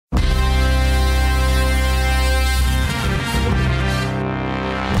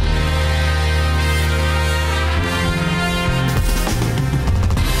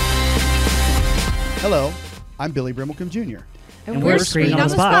I'm Billy Brimmelcombe Jr. And we're Screen on the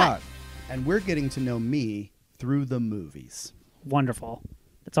Spot. And we're getting to know me through the movies. Wonderful.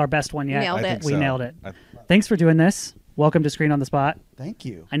 That's our best one yet. Nailed it. We nailed it. Thanks for doing this. Welcome to Screen on the Spot. Thank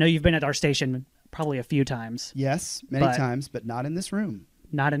you. I know you've been at our station probably a few times. Yes, many times, but not in this room.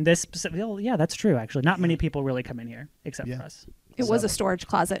 Not in this specific. Well, yeah, that's true, actually. Not many people really come in here except for us. It was a storage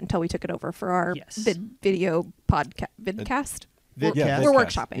closet until we took it over for our video podcast. Vidcast? Vidcast. We're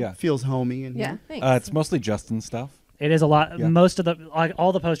workshopping. Yeah. Feels homey in Yeah, here. thanks. It's mostly Justin stuff. It is a lot. Yeah. Most of the,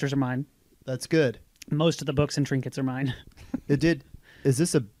 all the posters are mine. That's good. Most of the books and trinkets are mine. It did. Is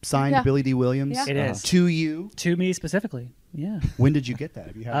this a signed Billy D. Williams? Yeah. It is. To you? To me specifically. Yeah. When did you get that?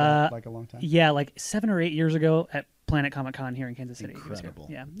 Have you had that like a long time? Yeah, like 7 or 8 years ago at Planet Comic Con here in Kansas City. Incredible.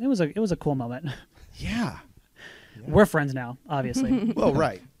 Yeah, it was a cool moment. Yeah. We're friends now, obviously. Well,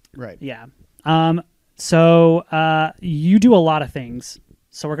 right. Yeah. So you do a lot of things.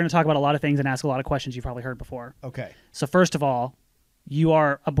 So we're going to talk about a lot of things and ask a lot of questions you've probably heard before. Okay. So first of all, you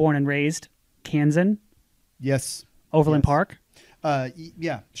are a born and raised Kansan, Yes. Overland Park.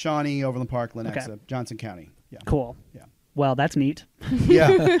 Yeah. Shawnee, Overland Park, Lenexa, Johnson County. Yeah. Cool. Yeah. Well, that's neat.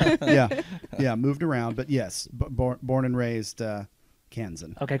 Yeah. Moved around, but yes, born and raised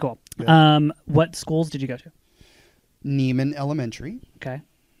Kansan. Okay, cool. Yeah. What schools did you go to? Neiman Elementary, Okay.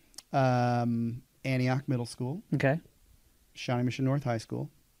 Antioch Middle School, Okay. Shawnee Mission North High School.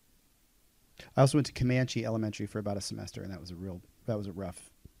 I also went to Comanche Elementary for about a semester, and that was a rough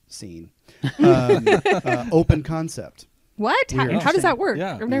scene. Open concept. What? How Weird. does that work?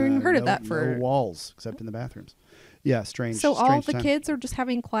 Yeah. I've never even heard of No- that. For no walls except in the bathrooms. Yeah, strange. so all strange the time. kids are just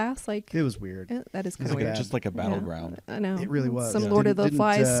having class. Like It was weird. that is It kind was of weird. Just like a battleground. I know. It really was. Some Yeah. Lord of the Didn't,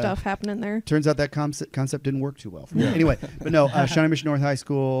 Flies stuff happening there. Turns out that concept didn't work too well for me. Anyway, but no, Shawnee Mission North High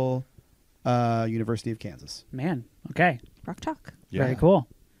School, University of Kansas. Man. Okay. Rock Chalk. Yeah. Very cool.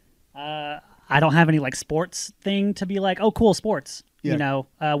 I don't have any like sports thing to be like, oh, cool sports. Yeah. You know,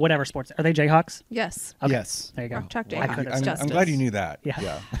 whatever sports. Are they Jayhawks? Yes. Okay. Yes. There you go. Rock Chalk I Jayhawks. could have I'm Justice. glad you knew that.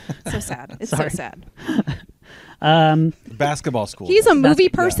 Yeah. So sad. It's Sorry. so sad. Basketball school. He's a movie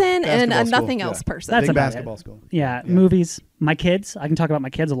Basket- person and a Basketball school. nothing else person. That's Big about basketball it. school. Yeah, movies. My kids. I can talk about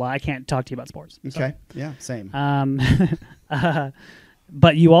my kids a lot. I can't talk to you about sports. Okay. Yeah, same.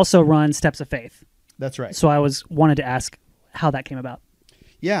 But you also run Steps of Faith. That's right. So I wanted to ask how that came about.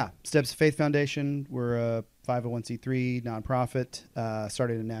 Yeah, Steps of Faith Foundation. We're a 501c3 nonprofit.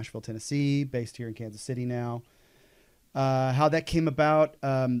 Started in Nashville, Tennessee, based here in Kansas City now. How that came about,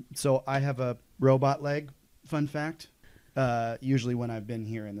 so I have a robot leg, fun fact. Usually when I've been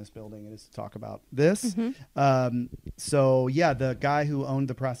here in this building, it is to talk about this. So yeah, the guy who owned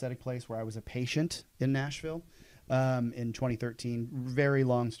the prosthetic place where I was a patient in Nashville in 2013, very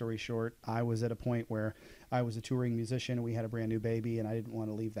long story short, I was at a point where I was a touring musician and we had a brand new baby and I didn't want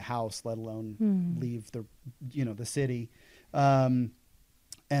to leave the house, let alone leave the city.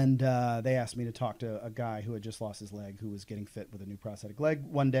 And they asked me to talk to a guy who had just lost his leg, who was getting fit with a new prosthetic leg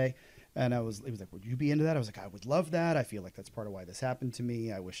one day. And it was like, would you be into that? I was like, I would love that. I feel like that's part of why this happened to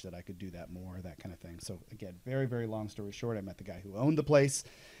me. I wish that I could do that more, that kind of thing. So again, very, very long story short, I met the guy who owned the place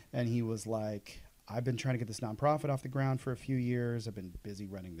and he was like, I've been trying to get this nonprofit off the ground for a few years. I've been busy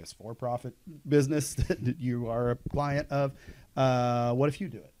running this for-profit business that you are a client of. What if you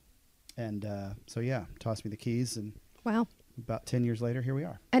do it? And so yeah, tossed me the keys and Wow. about 10 years later, here we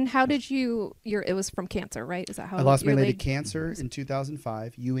are. And how did it was from cancer, right? Is that how I lost my your leg to leg- cancer in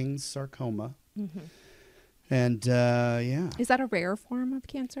 2005, Ewing's sarcoma. And yeah. Is that a rare form of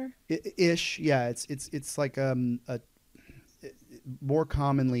cancer? Ish, yeah. It's like more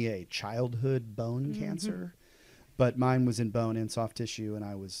commonly a childhood bone cancer, but mine was in bone and soft tissue, and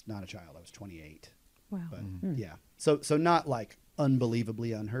I was not a child. I was 28. Wow. But yeah, so not like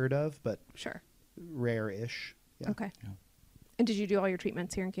unbelievably unheard of, but Sure. rare-ish. Yeah. Okay. And did you do all your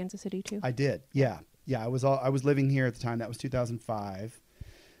treatments here in Kansas City too? I did. Yeah. I was living here at the time. That was 2005.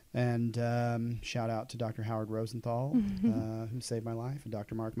 And shout out to Dr. Howard Rosenthal, who saved my life, and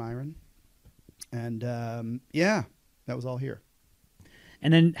Dr. Mark Myron. And yeah, that was all here.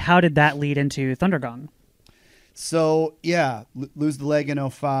 And then how did that lead into Thundergong? So yeah, lose the leg in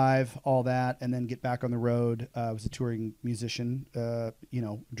 2005, all that, and then get back on the road. I was a touring musician,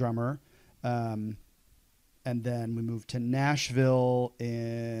 drummer. And then we moved to Nashville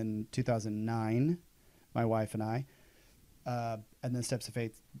in 2009, my wife and I. And then Steps of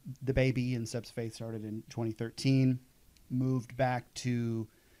Faith, the baby and Steps of Faith started in 2013. Moved back to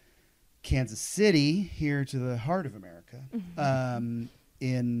Kansas City, here to the heart of America,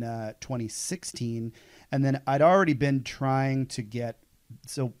 in 2016. And then I'd already been trying to get,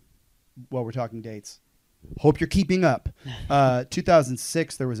 so while we're talking dates, Hope you're keeping up.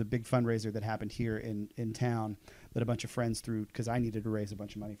 2006, there was a big fundraiser that happened here in town that a bunch of friends threw because I needed to raise a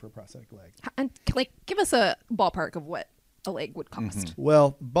bunch of money for a prosthetic leg. And like, give us a ballpark of what a leg would cost. Mm-hmm.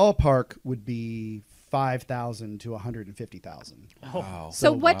 Well, ballpark would be $5,000 to $150,000. Wow.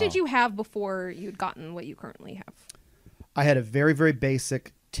 So what did you have before you'd gotten what you currently have? I had a very, very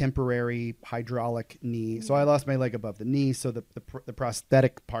basic temporary hydraulic knee. So I lost my leg above the knee. So the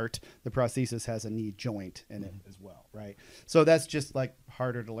prosthetic part, the prosthesis has a knee joint in it as well, right? So that's just like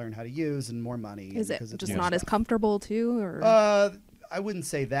harder to learn how to use and more money. Is it it's just more not as stuff. comfortable too? Or I wouldn't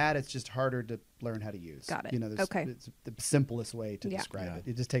say that. It's just harder to learn how to use. Got it. You know, Okay. it's the simplest way to describe Yeah. it.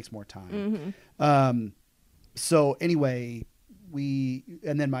 It just takes more time. So anyway,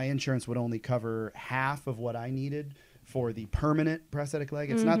 and then my insurance would only cover half of what I needed for the permanent prosthetic leg.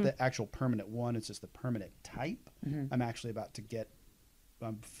 It's not the actual permanent one. It's just the permanent type. I'm actually about to get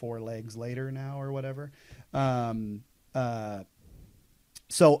 4 legs later now or whatever.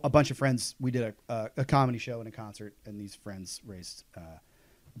 So a bunch of friends, we did a comedy show and a concert, and these friends raised a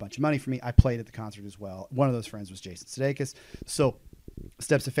bunch of money for me. I played at the concert as well. One of those friends was Jason Sudeikis. So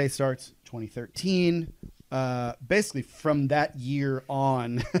Steps of Faith starts 2013. Basically from that year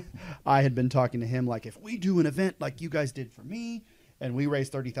on, I had been talking to him like, if we do an event like you guys did for me and we raise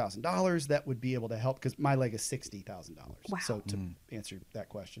 $30,000, that would be able to help because my leg is $60,000. Wow. So to answer that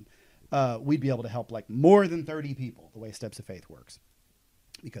question, we'd be able to help like more than 30 people the way Steps of Faith works.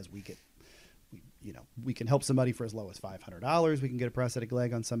 Because we can help somebody for as low as $500. We can get a prosthetic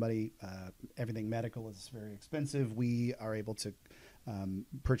leg on somebody. Everything medical is very expensive. We are able to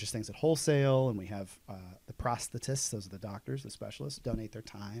purchase things at wholesale, and we have the prosthetists, those are the doctors, the specialists, donate their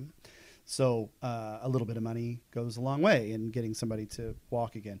time. So a little bit of money goes a long way in getting somebody to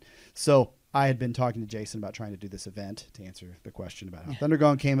walk again. So I had been talking to Jason about trying to do this event to answer the question about how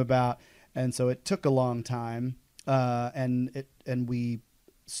Thundergone came about. And so it took a long time, and we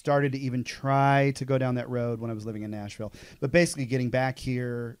started to even try to go down that road when I was living in Nashville. But basically getting back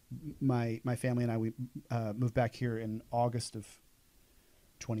here, my family and I, we moved back here in August of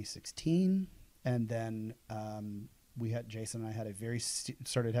 2016. And then Jason and I had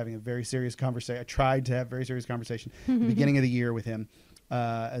started having a very serious conversation. I tried to have a very serious conversation at the beginning of the year with him.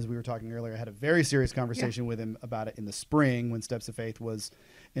 As we were talking earlier, I had a very serious conversation with him about it in the spring when Steps of Faith was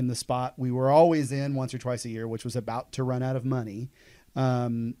in the spot we were always in once or twice a year, which was about to run out of money.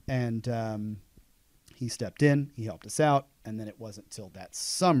 He stepped in, he helped us out. And then it wasn't till that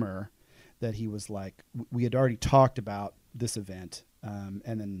summer that he was like, we had already talked about this event,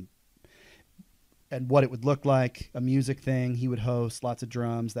 and what it would look like, a music thing he would host, lots of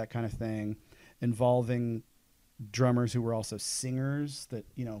drums, that kind of thing, involving drummers who were also singers that,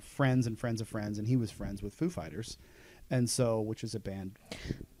 friends and friends of friends. And he was friends with Foo Fighters. And so, which is a band.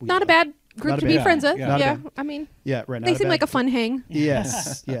 Not a bad group to be friends with. Yeah. Yeah. I mean, right. they seem like a fun hang.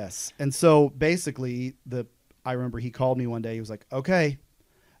 Yes, yes. And so basically, I remember he called me one day. He was like, okay,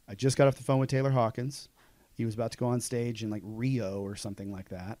 I just got off the phone with Taylor Hawkins. He was about to go on stage in like Rio or something like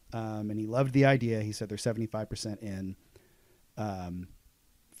that. And he loved the idea. He said they're 75% in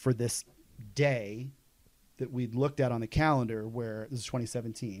for this day that we'd looked at on the calendar, where this is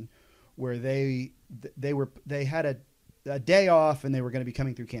 2017, where they had a day off and they were going to be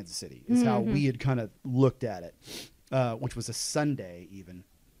coming through Kansas City is how we had kind of looked at it, which was a Sunday even.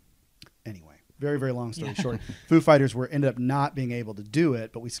 Anyway, very, very long story short, Foo Fighters ended up not being able to do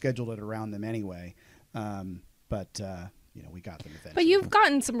it, but we scheduled it around them anyway. We got them eventually. But you've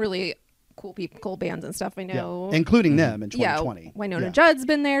gotten some really cool bands and stuff, I know. Yeah. Including them in 2020. Yeah, Winona Judd's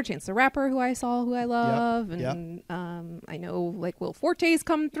been there, Chance the Rapper, who I love, Yep. and I know like Will Forte's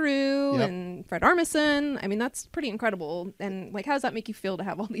come through, and Fred Armisen. I mean, that's pretty incredible. And like, how does that make you feel to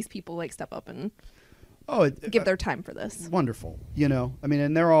have all these people like step up and give their time for this? Wonderful, I mean,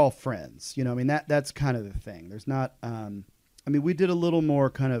 and they're all friends, I mean, that's kind of the thing. There's not, we did a little more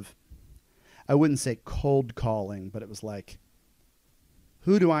kind of, I wouldn't say cold calling, but it was like,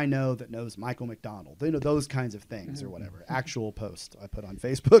 who do I know that knows Michael McDonald? Those kinds of things or whatever. Actual post I put on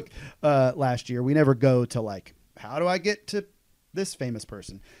Facebook last year. We never go to like, how do I get to this famous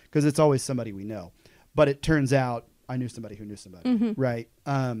person? Because it's always somebody we know. But it turns out I knew somebody who knew somebody, right?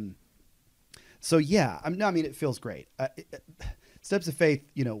 So yeah, it feels great. Steps of Faith,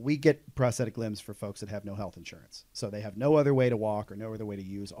 we get prosthetic limbs for folks that have no health insurance. So they have no other way to walk or no other way to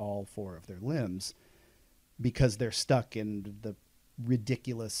use all 4 of their limbs because they're stuck in the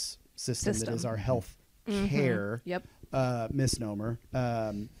ridiculous system that is our health care misnomer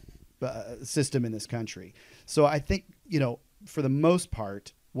system in this country. So I think, for the most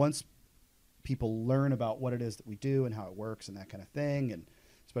part, once people learn about what it is that we do and how it works and that kind of thing, and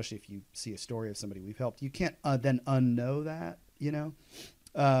especially if you see a story of somebody we've helped. You can't then unknow that, you know.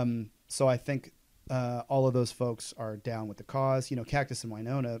 So I think all of those folks are down with the cause. You know, Cactus and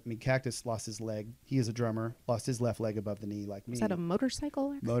Winona. I mean, Cactus lost his leg. He is a drummer. Lost his left leg above the knee, like me. Was that a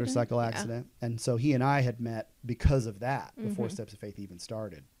motorcycle accident? Motorcycle accident. And so he and I had met because of that before Steps of Faith even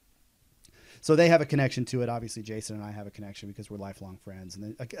started. So they have a connection to it. Obviously, Jason and I have a connection because we're lifelong friends.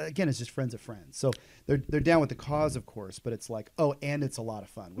 And then, again, it's just friends of friends. So they're down with the cause, of course, but it's like, oh, and it's a lot of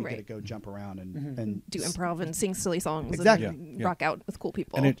fun. We get to go jump around and do improv and sing silly songs. Exactly. And rock out with cool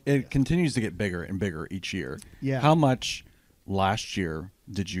people. And it continues to get bigger and bigger each year. Yeah. How much last year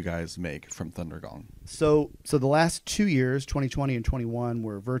did you guys make from Thundergong? So the last 2 years, 2020 and 21,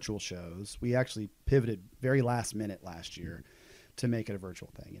 were virtual shows. We actually pivoted very last minute last year to make it a virtual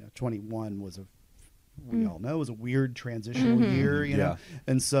thing. You know, 21 was we all know, was a weird transitional year, you know?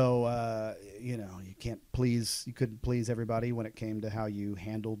 And so, you know, you couldn't please everybody when it came to how you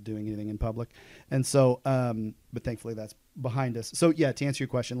handled doing anything in public. And so, but thankfully that's behind us. So yeah, to answer your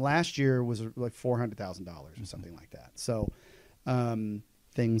question, last year was like $400,000 or something like that. So,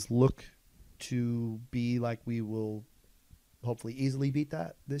 things look to be like we will hopefully easily beat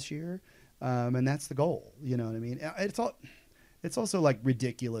that this year. And that's the goal, you know what I mean? It's also like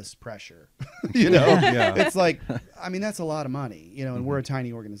ridiculous pressure, you know. It's like, I mean, that's a lot of money, you know, and we're a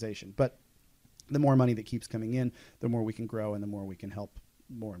tiny organization. But the more money that keeps coming in, the more we can grow and the more we can help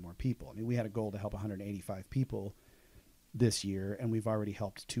more and more people. I mean, we had a goal to help 185 people this year, and we've already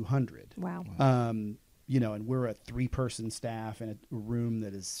helped 200. Wow. You know, and we're a 3-person staff in a room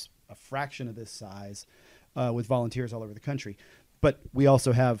that is a fraction of this size, with volunteers all over the country. But we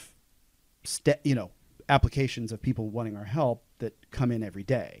also have, applications of people wanting our help that come in every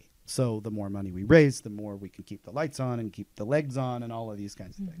day. So the more money we raise, the more we can keep the lights on and keep the legs on and all of these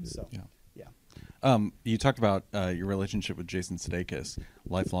kinds of things. So, you talked about your relationship with Jason Sudeikis,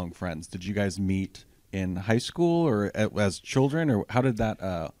 lifelong friends. Did you guys meet in high school or as children, or how did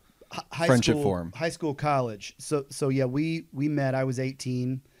that friendship form? High school, college. So yeah, we met. I was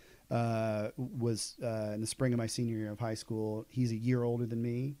 18. Was in the spring of my senior year of high school. He's a year older than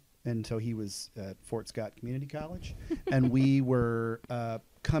me. And so he was at Fort Scott Community College. And we were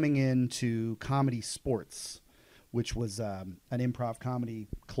coming into Comedy Sports, which was an improv comedy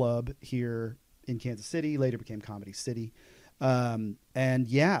club here in Kansas City, later became Comedy City. And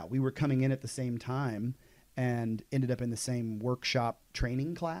yeah, we were coming in at the same time and ended up in the same workshop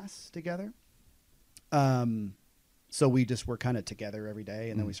training class together. So we just were kind of together every day.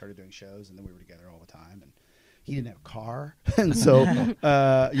 And then we started doing shows, and then we were together all the time. And he didn't have a car. And so,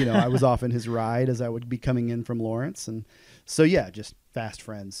 I was often his ride as I would be coming in from Lawrence. And so, yeah, just fast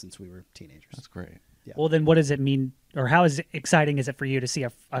friends since we were teenagers. That's great. Yeah. Well, then what does it mean, or how exciting is it for you to see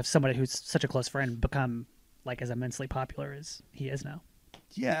somebody who's such a close friend become like as immensely popular as he is now?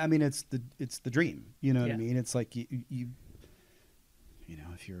 Yeah, I mean, it's the dream. You know what I Yeah. mean? It's like you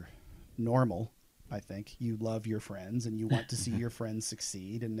know, if you're normal, I think you love your friends and you want to see your friends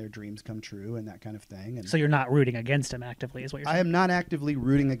succeed and their dreams come true and that kind of thing. And So you're not rooting against him actively, is what you're saying? I am not actively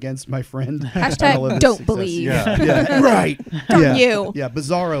rooting against my friend. Hashtag all of his don't success. believe. Yeah, right. Darn you. Yeah,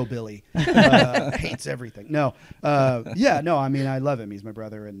 Bizarro Billy hates everything. No, I mean, I love him. He's my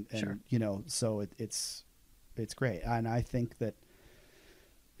brother, and Sure. you know, so it's great. And I think that,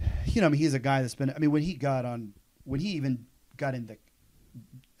 you know, I mean, he's a guy that's been. I mean, when he even got in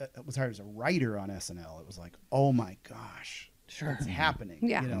was hired as a writer on SNL, it was like, oh my gosh, Sure. it's happening.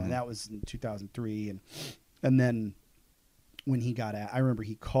 Yeah. You know, and that was in 2003, and then when he got I remember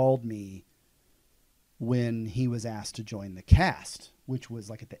he called me when he was asked to join the cast, which was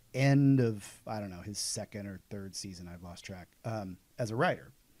like at the end of, I don't know, his second or third season, I've lost track, as a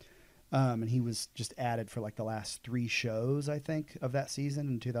writer. And he was just added for like the last 3 shows, I think, of that season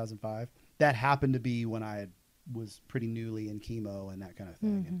in 2005. That happened to be when I was pretty newly in chemo and that kind of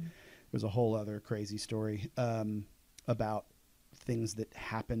thing. And there's a whole other crazy story about things that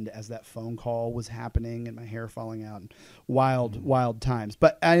happened as that phone call was happening and my hair falling out and wild times.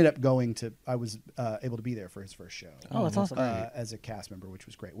 But I ended up I was able to be there for his first show. Oh, that's awesome. As a cast member, which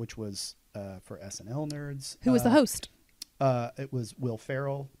was great, which was for SNL nerds. Who was the host? It was Will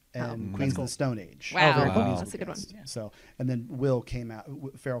Ferrell and Queens of the Stone Age. Wow. very cool. Musical That's a good one. guest. Yeah. So, and then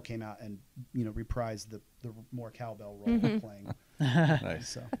Ferrell came out and, you know, reprised the more cowbell role playing. Nice.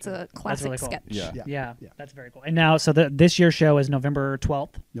 So That's a classic really cool. sketch. Yeah. Yeah, Yeah. that's very cool. And now, so this year's show is November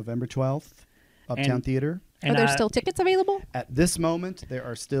 12th. November 12th, Uptown And- Theater. And, Are there still tickets available? At this moment, there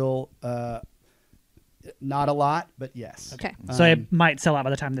are still not a lot, but yes. Okay. So it might sell out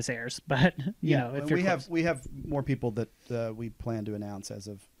by the time this airs, but you know, if and you're we close. have more people that we plan to announce as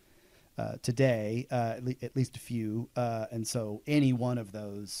today, at least a few, and so any one of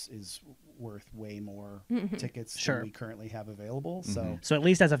those is worth way more tickets than we currently have available. So at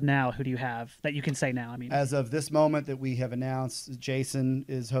least as of now, who do you have that you can say now? I mean, as of this moment that we have announced, Jason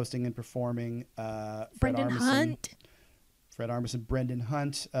is hosting and performing. Brendan Hunt. Fred Armisen, Brendan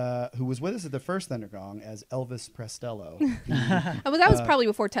Hunt, who was with us at the first Thundergong as Elvis Prestello. Well, that was probably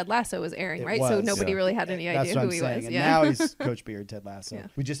before Ted Lasso was airing, right? So nobody really had any idea who he was. And now he's Coach Beard, Ted Lasso. Yeah.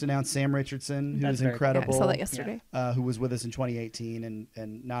 We just announced Sam Richardson, who is incredible. I saw that yesterday. Who was with us in 2018,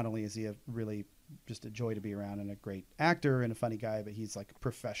 and not only is he a really just a joy to be around and a great actor and a funny guy, but he's like a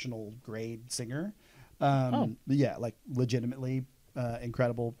professional grade singer. Yeah, like legitimately.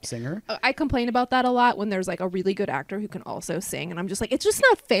 Incredible singer. I complain about that a lot when there's like a really good actor who can also sing, and I'm just like, it's just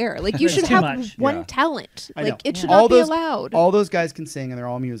not fair. Like you should have one talent. Like it should not be allowed. All those guys can sing, and they're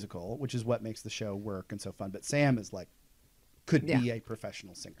all musical, which is what makes the show work and so fun. But Sam is like, could be a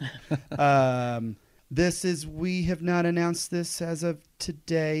professional singer. We have not announced this as of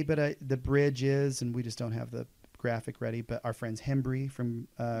today, but the bridge is, and we just don't have the graphic ready. But our friends Hembry from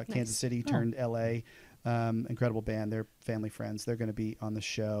Kansas City turned LA. Incredible band. They're family friends. They're going to be on the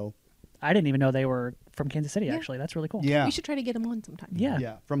show. I didn't even know they were from Kansas City, actually. That's really cool. Yeah. We should try to get them on sometime. Yeah.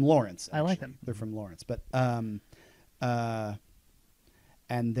 Yeah. From Lawrence. Actually. I like them. They're from Lawrence. But, and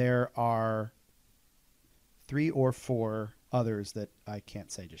there are 3 or 4 others that I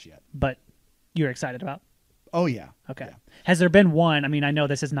can't say just yet. But you're excited about? Oh, yeah. Okay. Yeah. Has there been one? I mean, I know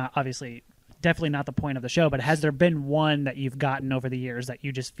this is not obviously definitely not the point of the show, but has there been one that you've gotten over the years that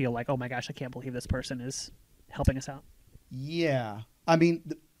you just feel like, oh my gosh, I can't believe this person is helping us out? Yeah. I mean,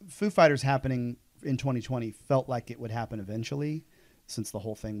 the Foo Fighters happening in 2020 felt like it would happen eventually since the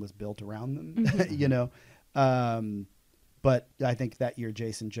whole thing was built around them, you know? But I think that year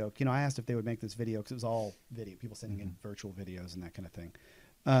Jason joked, I asked if they would make this video because it was all video, people sending in virtual videos and that kind of thing.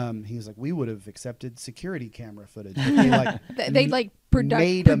 He was like, we would have accepted security camera footage. They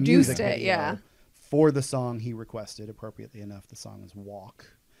made a music video for the song he requested. Appropriately enough, the song is Walk.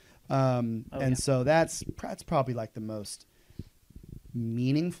 So that's probably like the most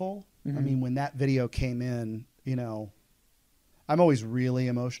meaningful. I mean, when that video came in, I'm always really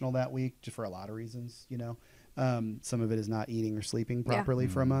emotional that week just for a lot of reasons, some of it is not eating or sleeping properly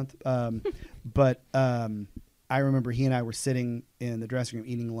for a month. But I remember he and I were sitting in the dressing room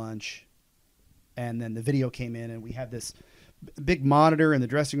eating lunch, and then the video came in, and we had this big monitor in the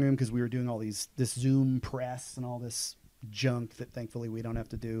dressing room because we were doing all this Zoom press and all this junk that thankfully we don't have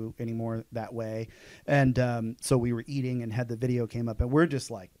to do anymore that way. And so we were eating and had the video came up, and we're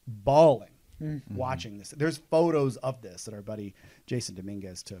just like bawling watching this. There's photos of this that our buddy Jason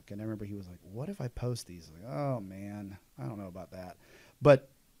Dominguez took, and I remember he was like, what if I post these? Like, oh man, I don't know about that. But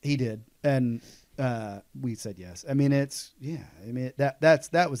he did, and we said yes. I mean,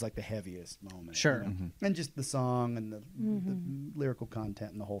 that was like the heaviest moment. Sure. And just the song and the lyrical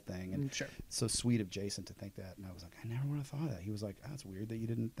content and the whole thing. And sure. So sweet of Jason to think that. And I was like, I never would have thought of that. He was like, oh, it's weird that you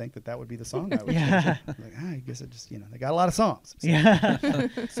didn't think that would be the song I would choose. Like, I guess it just, they got a lot of songs. So. Yeah.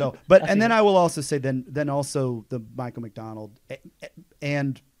 So, but, and then I will also say then also the Michael McDonald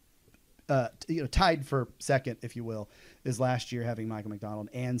and, tied for second, if you will, is last year having Michael McDonald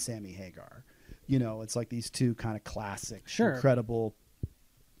and Sammy Hagar. It's like these two kind of classic, incredible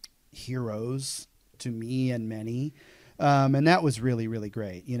heroes to me and many. And that was really, really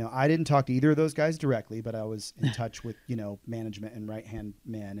great. I didn't talk to either of those guys directly, but I was in touch with, management and right-hand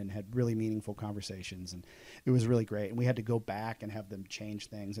men and had really meaningful conversations. And it was really great. And we had to go back and have them change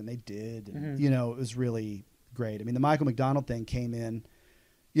things. And they did. And, it was really great. I mean, the Michael McDonald thing came in.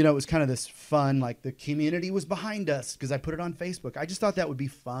 It was kind of this fun, like the community was behind us because I put it on Facebook. I just thought that would be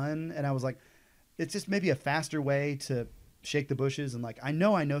fun. And I was like, it's just maybe a faster way to shake the bushes. And like, I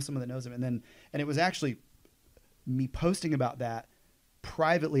know someone that knows him. And it was actually me posting about that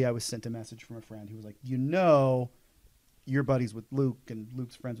privately. I was sent a message from a friend who was like, your buddies with Luke and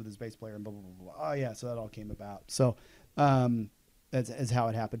Luke's friends with his bass player and blah, blah, blah, blah. Oh yeah. So that all came about. So, that's how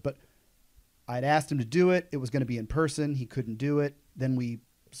it happened. But I'd asked him to do it. It was going to be in person. He couldn't do it. Then we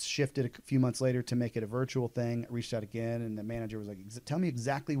shifted a few months later to make it a virtual thing. I reached out again, and the manager was like, tell me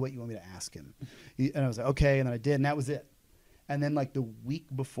exactly what you want me to ask him. And I was like, okay. And then I did, and that was it. And then like the week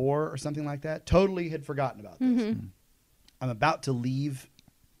before or something like that, totally had forgotten about this. I'm about to leave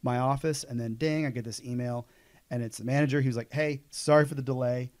my office, and then ding, I get this email, and it's the manager. He was like, hey, sorry for the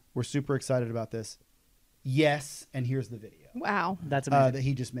delay. We're super excited about this. Yes, and here's the video. Wow. That's amazing. That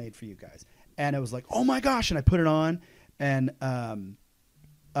he just made for you guys. And it was like, oh my gosh. And I put it on, and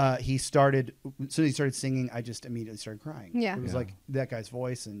he started, as soon as he started singing, I just immediately started crying. Yeah. It was like that guy's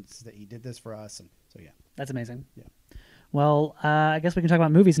voice, and that he did this for us. And so, yeah. That's amazing. Yeah. Well, I guess we can talk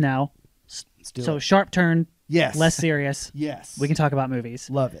about movies now. So sharp turn. Yes. Less serious. Yes. We can talk about movies.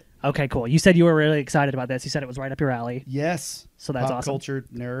 Love it. Okay, cool. You said you were really excited about this. You said it was right up your alley. Yes. So that's Pop awesome. culture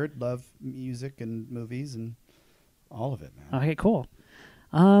nerd. Love music and movies and all of it, man. Okay, cool.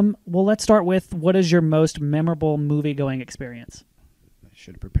 Well, let's start with what is your most memorable movie-going experience? I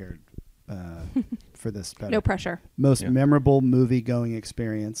should have prepared for this better. No pressure. Most memorable movie-going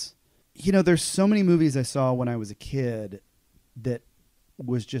experience. You know, there's so many movies I saw when I was a kid that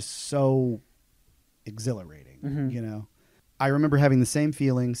was just so exhilarating, you know. I remember having the same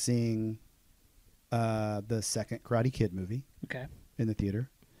feeling seeing the second Karate Kid movie in the theater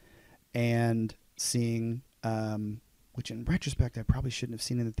and seeing, which in retrospect I probably shouldn't have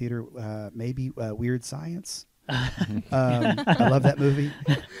seen in the theater, maybe Weird Science. I love that movie.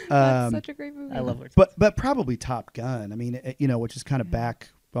 That's such a great movie. I love Weird Science. But probably Top Gun. I mean, you know, which is kind of back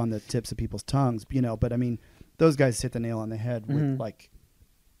on the tips of people's tongues, you know, but I mean, those guys hit the nail on the head with like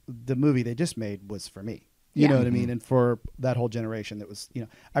the movie they just made was for me. You know what I mean? And for that whole generation that was, you know,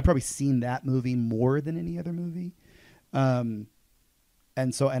 I've probably seen that movie more than any other movie. And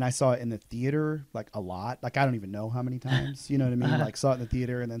I saw it in the theater like a lot. Like I don't even know how many times, you know what I mean? Like saw it in the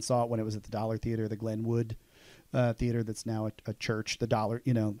theater and then saw it when it was at the Dollar Theater, the Glenwood theater that's now a church, the Dollar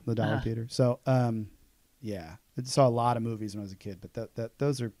Theater. So, yeah, I saw a lot of movies when I was a kid, but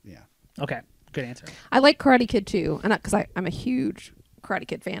those are, Okay, good answer. I like Karate Kid too, and because I'm a huge Karate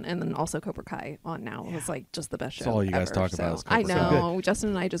Kid fan, and then also Cobra Kai on now. It was like just the best show. That's all you guys ever. talk So about is I Cobra know. Kai. So Justin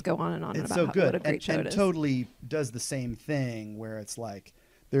and I just go on and on it's about so good. what a great show and it is. totally does the same thing where it's like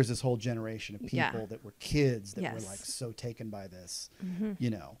there's this whole generation of people that were kids that were like so taken by this, you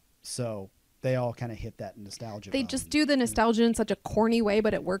know. So they all kind of hit that nostalgia. They just do the nostalgia in such a corny way,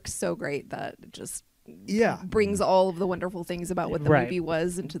 but it works so great that it just brings all of the wonderful things about what the movie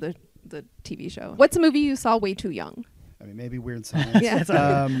was into the TV show. What's a movie you saw way too young? I mean, maybe Weird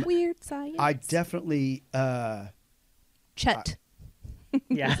Science. Weird Science. I definitely Chet.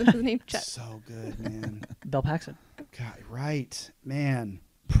 Yeah. Isn't his name Chet? So good, man. Bill Paxton. God, right, man.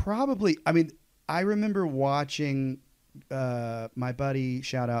 Probably. I mean, I remember watching my buddy,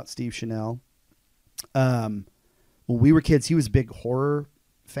 shout out Steve Chanel. When we were kids, he was a big horror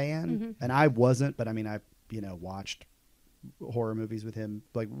fan, and I wasn't. But I mean, I watched horror movies with him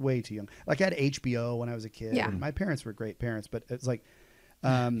like way too young. Like I had HBO when I was a kid. Yeah. My parents were great parents, but it's like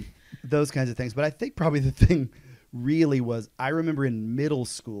those kinds of things. But I think probably the thing really was I remember in middle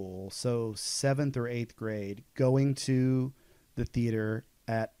school, so 7th or 8th grade, going to the theater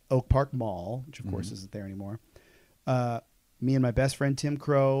at Oak Park Mall, which of course isn't there anymore. Me and my best friend Tim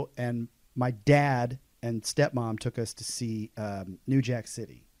Crow and my dad and stepmom took us to see New Jack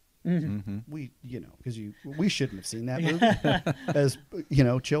City. We, because we shouldn't have seen that movie as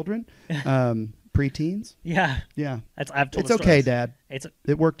children, preteens. Yeah. I've told it's okay, Dad.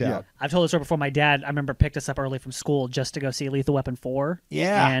 It worked out. I've told the story before. My dad, I remember, picked us up early from school just to go see Lethal Weapon 4.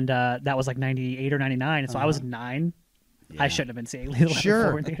 Yeah, and that was like 98 or 99, and so I was 9. I shouldn't have been seeing Lethal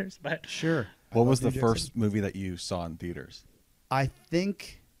Weapon 4 in theaters, but sure. What was the first movie that you saw in theaters? I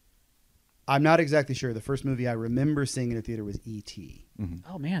think. I'm not exactly sure. The first movie I remember seeing in a theater was E.T.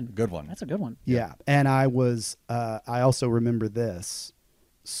 Oh man, good one. That's a good one. Yeah, and I was. I also remember this.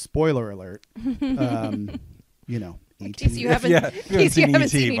 Spoiler alert. E.T. In case you haven't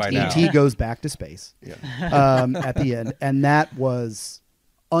seen E.T. by now. E.T. goes back to space. Yeah. At the end, and that was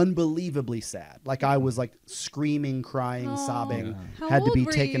unbelievably sad. Like I was like screaming, crying, sobbing. How Had to old be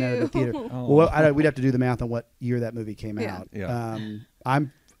were taken out of the theater. you? Well, we'd have to do the math on what year that movie came out. Yeah.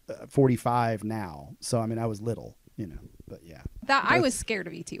 I'm 45 now, so I mean I was little, but yeah. I was scared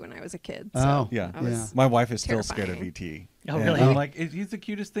of E.T. when I was a kid. So Oh, yeah. I was My wife is still terrifying. scared of E.T. Oh, And really? I'm like, he's the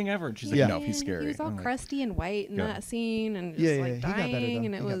cutest thing ever. And she's like, Yeah. no, he's scary. He was all I'm like, crusty and white in Yeah. that scene, and just Yeah, like he got better, dying, though.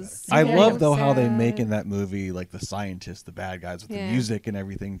 and it He got was. I so love though how they sad. make in that movie like the scientists, the bad guys with the Yeah. music and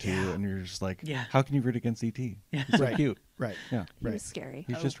everything too, and you're just like, Yeah. how can you root against E.T.? Yeah. He's so Right. cute. Right. Yeah, He Right. was scary.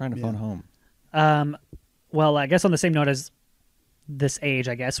 he's just trying to Yeah. phone home. Well, I guess on the same note as this age,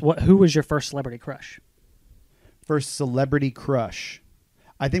 I guess, who was your first celebrity crush? First celebrity crush.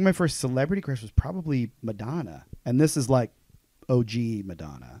 I think my first celebrity crush was probably Madonna, and this is like OG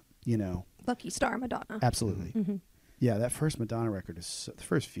Madonna. Lucky Star Madonna. Absolutely. Yeah, that first Madonna record is the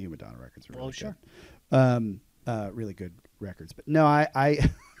first few Madonna records were really sure. good. Really good records. But no, I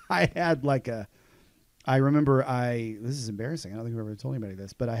had like a. I remember this is embarrassing. I don't think I've ever told anybody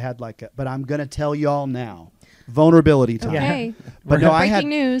this, but I had like but I'm gonna tell y'all now. Vulnerability time. Okay. But no, I Breaking had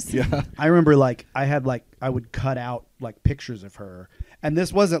news. Yeah, I remember I would cut out like pictures of her, and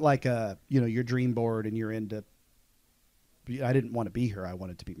this wasn't like your dream board and you're into. I didn't want to be her. I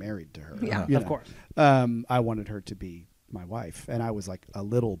wanted to be married to her. Yeah. you Of know. course. I wanted her to be my wife, and I was like a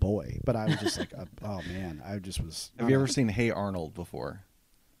little boy, but I was just like, oh man, I just was. Have you ever seen Hey Arnold before?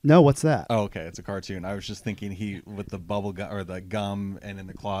 No, what's that? Oh, okay, it's a cartoon. I was just thinking he with the bubble gum or the gum, and in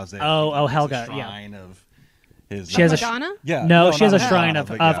the closet. Oh, it's Helga, a shrine of his. She has a Madonna? yeah. No, she has a not shrine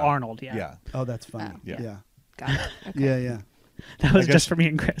Madonna, of but Arnold. Yeah. Yeah. Oh, that's funny. Yeah. Yeah, Got it. Okay. yeah. That was I guess- just for me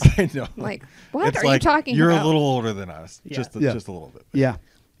and Chris. I know. Like, what It's are you like, talking You're about? a little older than us, Yeah. just a little bit. Yeah.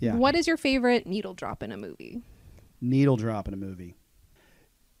 What is your favorite needle drop in a movie? Needle drop in a movie.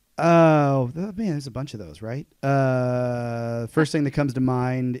 Oh man, there's a bunch of those, right? First thing that comes to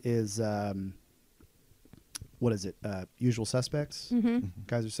mind is what is it? Usual Suspects. Mm-hmm.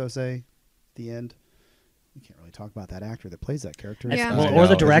 Kaiser Sose, at the end. We can't really talk about that actor that plays that character. Yeah. Well, I or know, the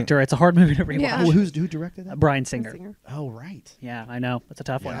isn't- director. It's a hard movie to rewatch. Yeah. Oh, who directed that? Brian Singer. Oh, right. Yeah, I know. It's a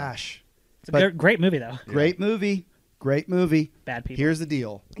tough one. Gosh, It's a But- great movie though. great movie. Great movie. Bad people. Here's the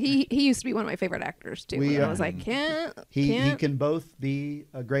deal. He used to be one of my favorite actors too. We, and I was like, He can't. can both be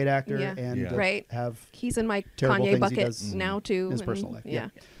a great actor Yeah. and Yeah. Right. have. He's in my Terrible Kanye things he bucket does now too. in his and- personal life, Yeah.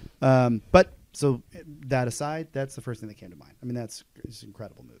 But so that aside, that's the first thing that came to mind. I mean, it's an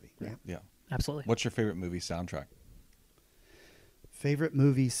incredible movie. Right? Yeah. Absolutely. What's your favorite movie soundtrack? Favorite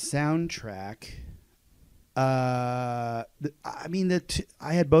movie soundtrack. I mean,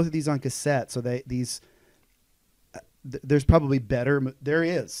 I had both of these on cassette, so there's probably there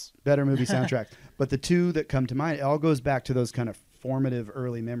is better movie soundtracks, but the two that come to mind, it all goes back to those kind of formative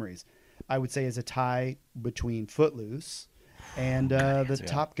early memories. I would say is a tie between Footloose and the Yeah.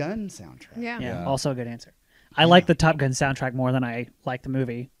 Top Gun soundtrack. Yeah. Yeah, Yeah. also a good answer. I like the Top Gun soundtrack more than I like the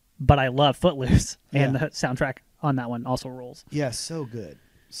movie, but I love Footloose, and Yeah. the soundtrack on that one also rules. Yeah, so good,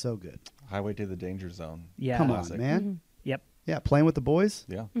 so good. Highway to the Danger Zone. Yeah. Come on, Classic. man. Yep. Yeah, playing with the boys.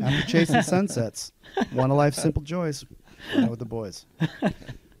 Yeah. After chasing sunsets, one of life's simple joys. Playing with the boys.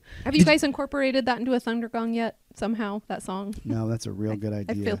 Have you guys incorporated that into a Thunder Gong yet? Somehow that song. No, that's a real good I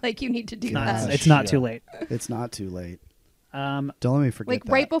idea. feel like you need to do It's not, that. it's not Yeah. too late. It's not too late. Um, Don't let me forget Like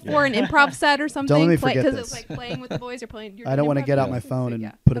that. right before an improv set or something. Don't let me forget Because this. it's like playing with the boys. You're playing. You're I don't doing want to improv get out my music, phone so and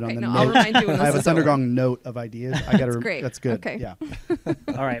yeah. put it Okay, on the no, note. I'll remind you when I have a this is over. Thundergong note of ideas. I got to. great. That's good. Okay. Yeah.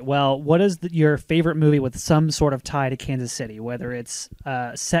 all right. Well, what is your favorite movie with some sort of tie to Kansas City? Whether it's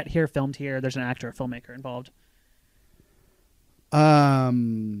set here, filmed here, there's an actor or filmmaker involved.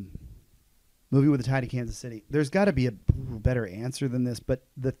 Movie with a tie to Kansas City. There's got to be a better answer than this, but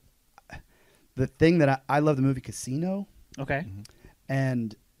the thing that I love the movie Casino, Okay.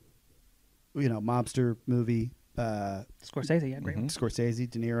 and mobster movie. Scorsese, yeah, great. Mhm. Scorsese,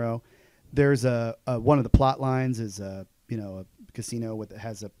 De Niro. There's a one of the plot lines is a casino that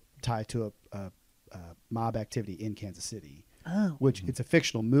has a tie to a mob activity in Kansas City, Oh. which it's a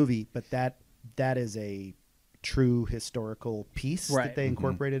fictional movie, but that is a true historical piece Right. that they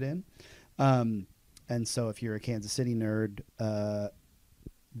incorporated in. And so if you're a Kansas City nerd, the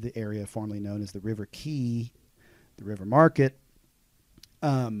area formerly known as the River Key, the River Market,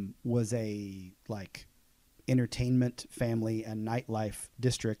 was a entertainment, family, and nightlife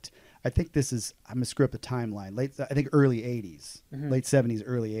district. I think I'm gonna screw up the timeline. I think early 80s, late 70s,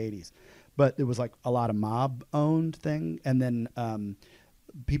 early 80s. But it was a lot of mob owned thing, and then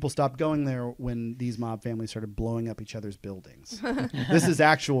people stopped going there when these mob families started blowing up each other's buildings. This is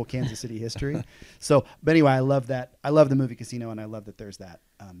actual Kansas City history. So, but anyway, I love that. I love the movie Casino, and I love that there's that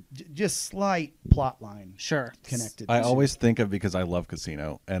just slight plot line Sure. connected. I to- always think of because I love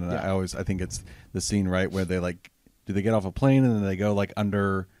Casino, and Yeah. I think it's the scene right where they do they get off a plane and then they go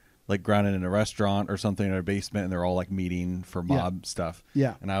under grounded in a restaurant or something in a basement, and they're all meeting for mob stuff.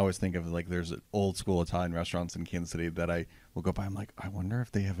 Yeah. And I always think of there's old school Italian restaurants in Kansas City that I will go by. I'm like, I wonder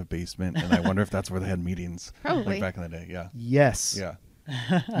if they have a basement, and I wonder if that's where they had meetings. Probably. back in the day. Yeah. Yes. Yeah.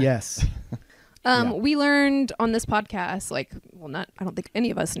 Yes. Yeah. We learned on this podcast, I don't think any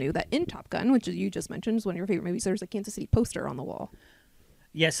of us knew that in Top Gun, which you just mentioned is one of your favorite movies, there's a Kansas City poster on the wall.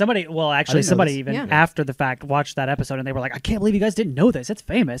 Yeah, somebody know somebody this. even Yeah. after the fact watched that episode and they were like, I can't believe you guys didn't know this. It's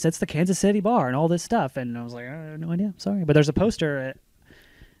famous. It's the Kansas City Bar and all this stuff. And I was like, I have no idea. Sorry. But there's a poster.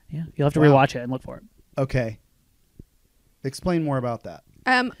 Yeah, you'll have to Wow. rewatch it and look for it. Okay. Explain more about that.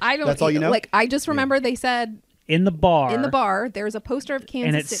 I don't. That's all you know? I just remember they said In the bar. there's a poster of Kansas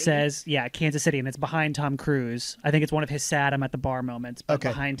And it City. says, Kansas City, and it's behind Tom Cruise. I think it's one of his sad I'm at the bar moments, but Okay.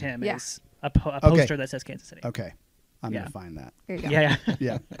 behind him Yeah. is a poster that says Kansas City. Okay. I'm Yeah. gonna find that. There you go. Yeah.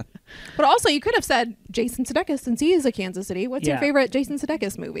 Yeah. But also, you could have said Jason Sudeikis since he is a Kansas City. What's your Yeah. favorite Jason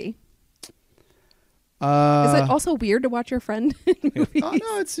Sudeikis movie? Is Uh, it also weird to watch your friend in movies? oh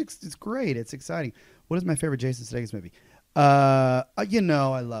no, it's great. It's exciting. What is my favorite Jason Sudeikis movie? I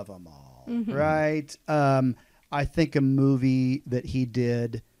love them all, right? I think a movie that he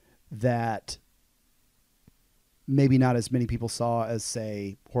did that maybe not as many people saw as,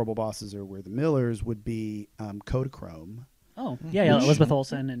 say, Horrible Bosses or We're the Millers, would be Kodachrome. Oh, yeah, Elizabeth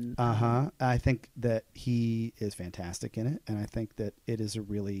Olsen. And I think that he is fantastic in it, and I think that it is a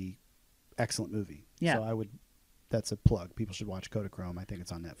really excellent movie. Yeah. So that's a plug. People should watch Kodachrome. I think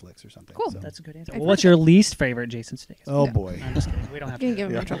it's on Netflix or something. Cool. So. That's a good answer. I've Well, what's your least favorite Jason Sudeikis? Oh, No. boy. I'm just kidding. We don't have Gonna to. give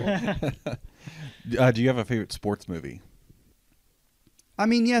him in trouble. Do you have a favorite sports movie? I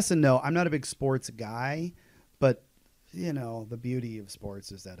mean, yes and no. I'm not a big sports guy, but, the beauty of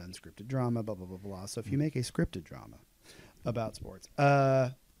sports is that unscripted drama, blah, blah, blah, blah. So if you make a scripted drama about sports,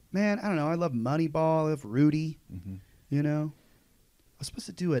 man, I don't know. I love Moneyball. I love Rudy. I was supposed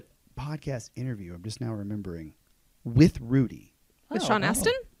to do a podcast interview. I'm just now remembering with Rudy. With Oh, Sean wow.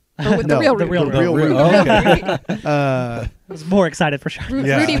 Astin? Or with the No, real the Rudy? real Rudy. Oh, okay. I was more excited for Sean.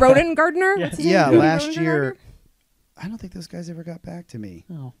 Yeah. Rudy Rodengardner? Yeah. What's his name? Yeah, Rudy last year. Rodengardner? I don't think those guys ever got back to me.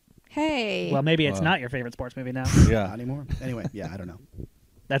 Oh. Hey. Well, maybe it's Wow. not your favorite sports movie now. Not Yeah. anymore. Anyway, yeah, I don't know.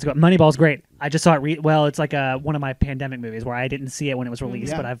 That's good. Moneyball's great. I just saw it. It's like one of my pandemic movies where I didn't see it when it was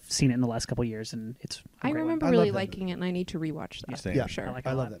released, Yeah. but I've seen it in the last couple of years, and it's. a I great one. remember I really love that liking it, and I need to rewatch that. Same. Yeah, for sure. I like it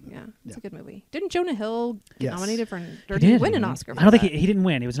I a love lot. that movie. Yeah, it's Yeah. a good movie. Didn't Jonah Hill get Yes. nominated for? Or He did he did. win an Oscar? I don't for think that? he didn't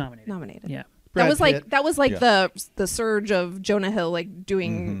win. He was nominated. nominated. Yeah. Brad That was like Yeah. the surge of Jonah Hill Mhm.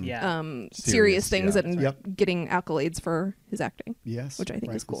 doing Yeah. serious things yeah. and Yep. getting accolades for his acting. Yes, Which I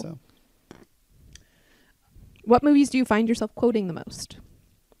think is rightfully cool. so. What movies do you find yourself quoting the most?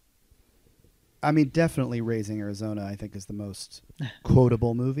 I mean, definitely Raising Arizona, I think, is the most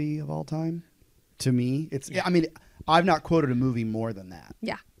quotable movie of all time. To me, I mean, I've not quoted a movie more than that.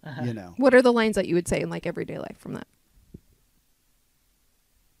 Yeah. What are the lines that you would say in like everyday life from that?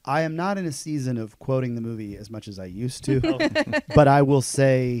 I am not in a season of quoting the movie as much as I used to, but I will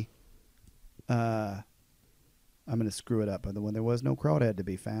say, I'm going to screw it up. But when there was no crawdad to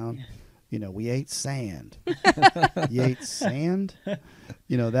be found, we ate sand. You ate sand?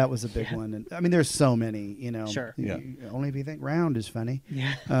 That was a big one. And I mean, there's so many, Sure. Yeah. Only if you think round is funny.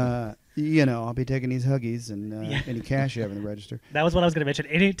 Yeah. I'll be taking these Huggies and any cash you have in the register. That was what I was going to mention.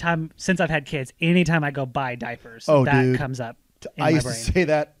 Anytime since I've had kids, anytime I go buy diapers, Oh, that dude. comes up. In I my used brain. to say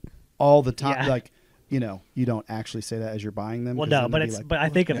that all the time. Yeah. Like, you don't actually say that as you're buying them. Well, 'cause no, then but they'd be it's like, but I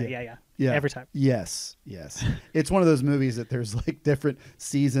think of yeah. it. Yeah. Yeah. Every time. Yes. It's one of those movies that there's like different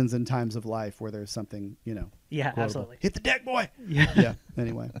seasons and times of life where there's something, Yeah, quotable. absolutely. Hit the deck, boy. Yeah. Yeah.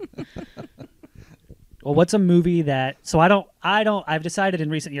 Anyway. Well, what's a movie that? So I've decided in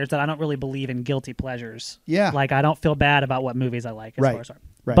recent years that I don't really believe in guilty pleasures. Yeah. Like I don't feel bad about what movies I like as Right. far as art.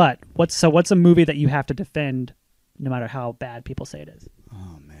 Right. But what's a movie that you have to defend, no matter how bad people say it is?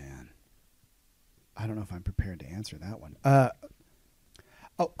 Oh man. I don't know if I'm prepared to answer that one.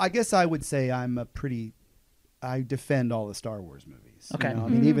 I guess I would say I defend all the Star Wars movies. Okay. I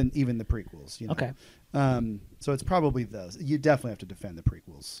mean, even the prequels. Okay. So it's probably those. You definitely have to defend the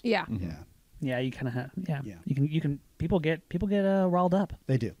prequels. Yeah. Yeah, Yeah, you kind of have. Yeah. Yeah. You can. People get riled up.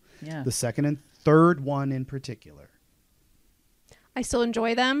 they do. Yeah. The second and third one in particular. I still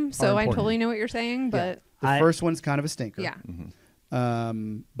enjoy them, so I important. totally know what you're saying, but The first one's kind of a stinker. yeah.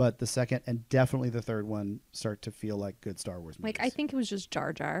 But the second and definitely the third one start to feel like good Star Wars movies. Like I think it was just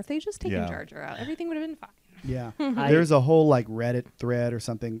Jar Jar. If they just taken Yeah. Jar Jar out, everything would have been fine. Yeah. I- There's a whole like Reddit thread or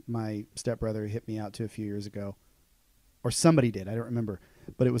something my stepbrother hit me out to a few years ago. Or somebody did, I don't remember.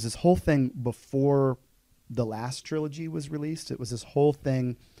 But it was this whole thing before the last trilogy was released. It was this whole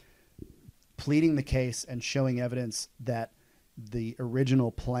thing pleading the case and showing evidence that the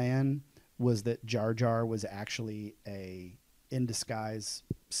original plan was that Jar Jar was actually a in disguise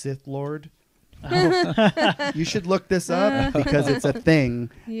Sith Lord. You should look this up because it's a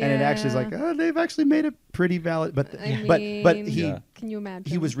thing, and it actually is like, oh, they've actually made a pretty valid. But but he Yeah. Can you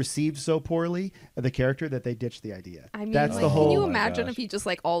imagine? he was received so poorly, the character, that they ditched the idea. I mean, that's like, the can whole. you Oh my imagine gosh. if he just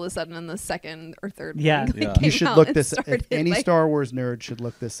like all of a sudden in the second or third Yeah. one, like, Yeah. came You should out look and this. If started, any like, Star Wars nerd should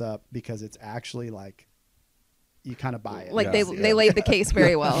look this up because it's actually like you kind of buy it. like Yeah. they laid the case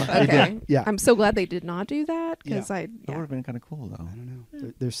very well. They Okay, did. Yeah. I'm so glad they did not do that because Yeah. I That would have been kind of cool, though. I don't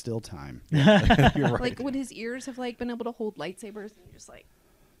know. There's still time. You're right. like would his ears have like been able to hold lightsabers and just like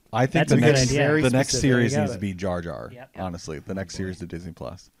I think That's the a good next idea. Very the next specific. series There you needs go. to be Jar Jar. Yep. Honestly, the next series to Disney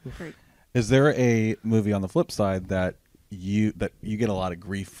Plus. great. Is there a movie on the flip side that you get a lot of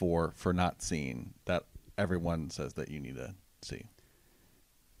grief for not seeing that everyone says that you need to see?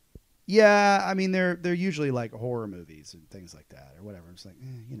 Yeah, I mean they're usually like horror movies and things like that or whatever. It's like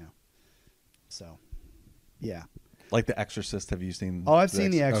So, yeah. Like The Exorcist. Have you seen? Oh, I've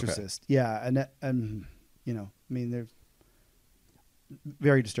seen The Okay. Exorcist. Yeah, and I mean they're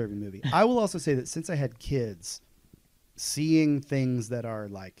very disturbing movie. I will also say that since I had kids, seeing things that are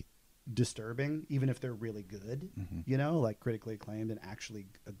like disturbing, even if they're really good, you know, like critically acclaimed and actually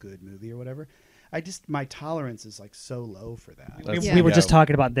a good movie or whatever. My tolerance is like so low for that. We were just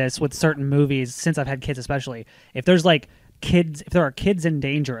talking about this with certain movies, since I've had kids especially. If there's like kids, if there are kids in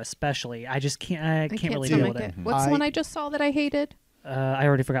danger especially, I just can't, I can't really deal with it. What's the one I just saw that I hated? I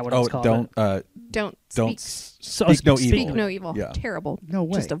already forgot what it was called. Don't speak no evil. Yeah. Terrible. No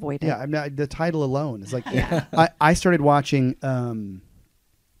way. Just avoid it. Yeah, the title alone is like. I started watching.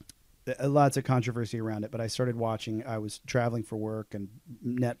 Lots of controversy around it, but I started watching. I was traveling for work and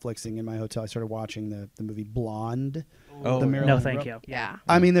Netflixing in my hotel. I started watching the movie Blonde. Oh, no, thank you. Yeah.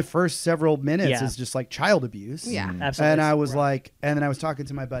 I mean, the first several minutes is just like child abuse. Yeah, absolutely. And I was like, and then I was talking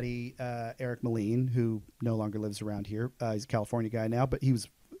to my buddy Eric Moline, who no longer lives around here. He's a California guy now, but he was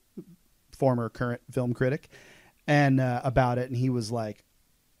current film critic, and about it, and he was like,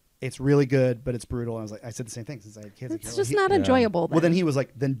 "It's really good, but it's brutal." And I said the same thing since I had kids. It's just not enjoyable. Well, then he was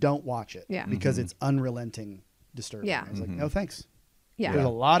like, "Then don't watch it." Yeah. Because it's unrelenting, disturbing. Yeah. I was like, "No, thanks." Yeah. There's a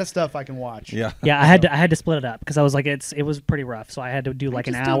lot of stuff I can watch. Yeah, I had to split it up because I was like, it was pretty rough, so I had to do like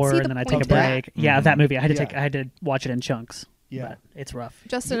an hour and then I take a break. Yeah, that movie I had to watch it in chunks. Yeah, but it's rough.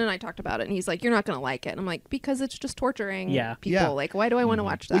 Justin and I talked about it, and he's like, "You're not going to like it." And I'm like, "Because it's just torturing people. Yeah. Like, why do I want to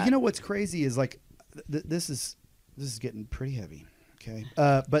watch that?" Well, you know what's crazy is like, this is getting pretty heavy. Okay,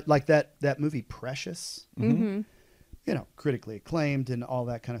 but like that movie Precious, you know, critically acclaimed and all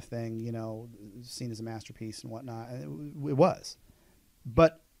that kind of thing. You know, seen as a masterpiece and whatnot. It was,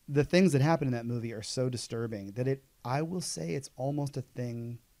 but the things that happen in that movie are so disturbing that I will say it's almost a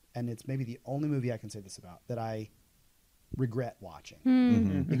thing, and it's maybe the only movie I can say this about that I regret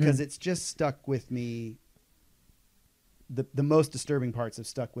watching because it's just stuck with me. The most disturbing parts have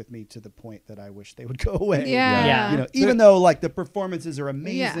stuck with me to the point that I wish they would go away. Yeah. You know, even though like the performances are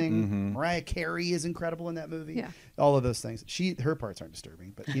amazing, Mariah Carey is incredible in that movie. Yeah. All of those things. Her parts aren't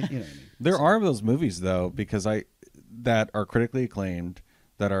disturbing, but you know what I mean. There are those movies though, because that are critically acclaimed,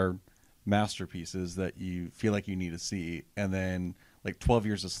 that are masterpieces that you feel like you need to see, and then like 12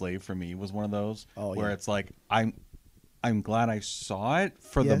 Years a Slave for me was one of those where it's like I'm glad I saw it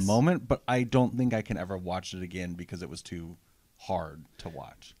for the moment, but I don't think I can ever watch it again because it was too hard to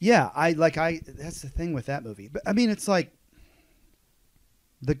watch. Yeah, that's the thing with that movie. But I mean, it's like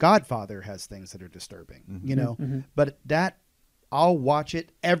The Godfather has things that are disturbing, you know, but that I'll watch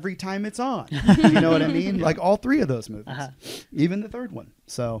it every time it's on. You know what I mean? Like all three of those movies, even the third one.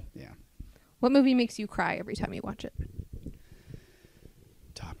 So, yeah. What movie makes you cry every time you watch it?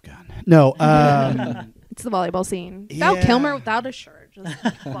 Top Gun. No. It's the volleyball scene. Val Kilmer without a shirt. Just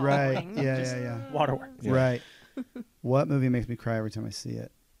right. Yeah. Waterworks. Yeah. Right. What movie makes me cry every time I see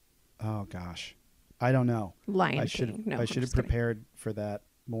it? Oh, gosh. I don't know. Lion King. I should have prepared for that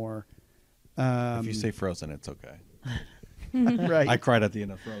more. If you say Frozen, it's okay. Right. I cried at the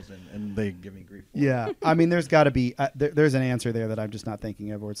end of Frozen, and they give me grief. Yeah. I mean, there's got to be there's an answer there that I'm just not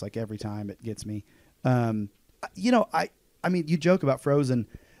thinking of, where it's like every time it gets me. You know, I mean, you joke about Frozen.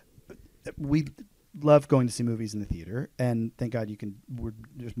 We love going to see movies in the theater, and thank God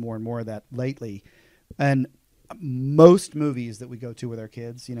there's more and more of that lately. And most movies that we go to with our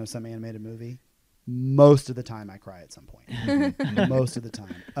kids, you know, some animated movie, most of the time I cry at some point. Most of the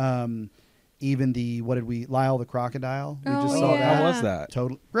time. Even Lyle the Crocodile. We just saw that. How was that?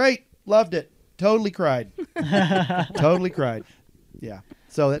 Totally great. Loved it. Totally cried. Totally cried. Yeah.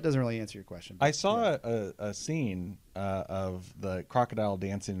 So that doesn't really answer your question. I saw a scene of the crocodile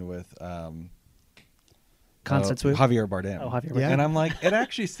dancing with Constance Wu? Javier Bardem. Oh, Javier Bardem. Yeah. And I'm like, it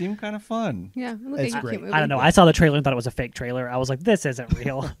actually seemed kind of fun. Yeah, It's great. cute movie. I don't know. I saw the trailer and thought it was a fake trailer. I was like, this isn't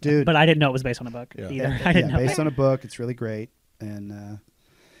real. Dude. But I didn't know it was based on a book either. I didn't know based that. on a book. It's really great. And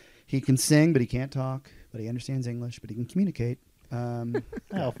he can sing, but he can't talk. But he understands English, but he can communicate.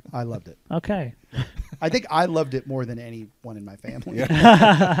 I loved it. Okay. I think I loved it more than anyone in my family.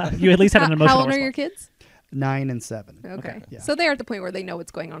 You at least had an emotional How old are response. your kids? 9 and 7. Okay. Yeah. So they're at the point where they know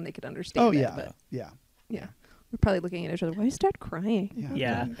what's going on. They could understand Oh, it. yeah. But Yeah. we're probably looking at each other. Why did you start crying?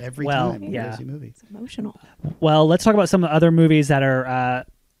 Yeah. Every Well, time we yeah. go see a movie. It's emotional. Well, let's talk about some other movies that are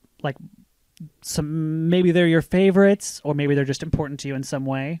like maybe they're your favorites or maybe they're just important to you in some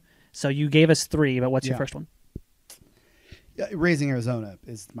way. So you gave us 3, but what's your first one? Raising Arizona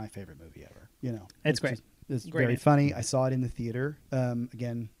is my favorite movie ever. You know, It's great. It's Great. very funny. I saw it in the theater.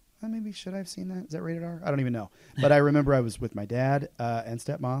 Again, maybe should I have seen that? Is that rated R? I don't even know. But I remember I was with my dad and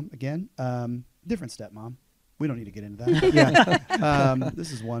stepmom again. Different stepmom. We don't need to get into that. Yeah.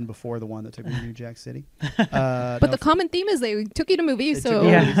 This is one before the one that took me to New Jack City. But the common theme is they took you to movies, so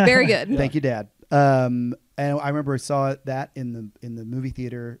Yeah. it's very good. Thank you, Dad. And I remember I saw that in the movie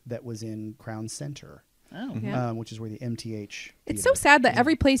theater that was in Crown Center. which is where the MTH. It's so sad that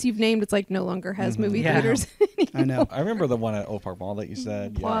every place you've named, it's like no longer has movie theaters. I know. I remember the one at Oak Park Mall that you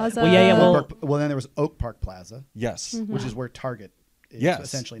said. Plaza. Well, then there was Oak Park Plaza. Yes. Which is where Target is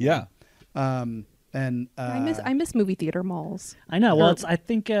essentially. Yeah. And I miss movie theater malls. I know. Well, I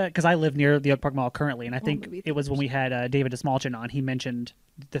think because I live near the Oak Park Mall currently, and I think it was when we had David Desmalchin on. He mentioned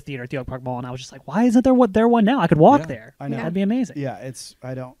the theater at the Oak Park Mall, and I was just like, "Why isn't there one now? I could walk there. I know. That'd be amazing." Yeah,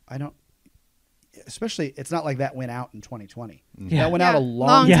 I don't. Especially, it's not like that went out in 2020. Yeah. That went out a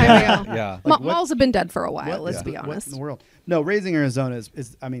long time ago. Yeah. Malls have been dead for a while. Let's be honest. What in the world? No, Raising Arizona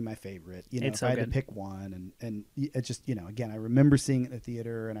is I mean, my favorite. You know, It's if so I had good. to pick one, and it just, you know, again, I remember seeing it in the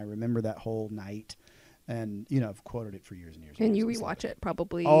theater, and I remember that whole night, and you know, I've quoted it for years and years. And you years. rewatch it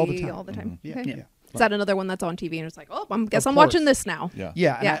probably all the time. All the time. Yeah, Okay. yeah. Is that another one that's on TV and it's like, oh, I'm Of I'm watching course. this now. Yeah.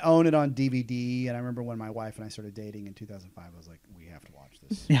 Yeah, and Yeah. I own it on DVD. And I remember when my wife and I started dating in 2005, I was like, we have to watch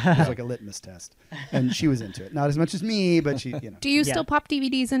this. Yeah. It was like a litmus test, and she was into it. Not as much as me, but she, you know. Do you Yeah. still pop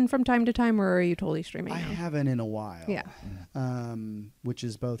DVDs in from time to time, or are you totally streaming I now? haven't in a while. Yeah. Which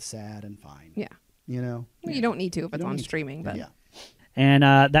is both sad and fine. Yeah. You know. Well, you don't need to if I it's don't on need to. streaming, but Yeah. And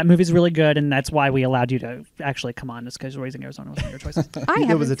that movie's really good, and that's why we allowed you to actually come on, just because Raising Arizona was one of your choices. I It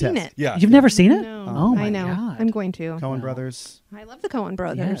haven't was a seen test. it. Yeah. You've never seen it? No, Oh my I know. God. I'm going to. Coen Wow. Brothers, I love the Coen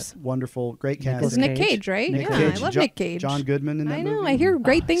brothers. wonderful, great Nicolas It's casting. Nick Cage, right? Nick yeah, Cage. I love Jo- Nick Cage. John Goodman in that I know. movie. I hear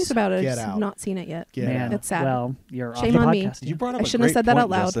great things about it. Get I've just out. not seen it yet. Get Man, out. It's sad. Well, you're Shame off on the me. podcast. You brought up I a shouldn't have great said that point, out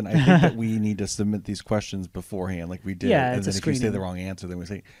loud. Justin. I think that we need to submit these questions beforehand, like we did. Yeah, and it's a then if you say screening. the wrong answer, then we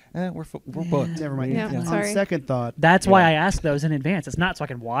say, we're booked. Never mind. Yeah, On sorry. second thought, That's why I ask those in advance. It's not so I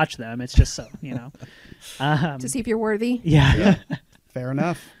can watch them. It's just so, you know. To see if you're worthy. Yeah. fair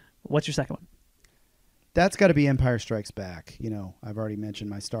enough. What's your second one? That's got to be Empire Strikes Back. You know, I've already mentioned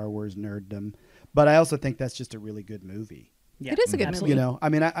my Star Wars nerddom, but I also think that's just a really good movie. Yeah, It is a good absolutely. You know, I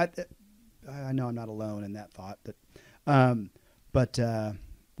mean, I know I'm not alone in that thought, but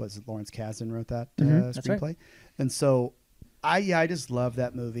was it Lawrence Kasdan wrote that That's screenplay? right. And so I just love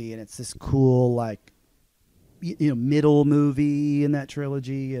that movie, and it's this cool like middle movie in that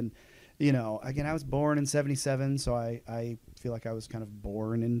trilogy. And you know, again, I was born in '77, so I feel like I was kind of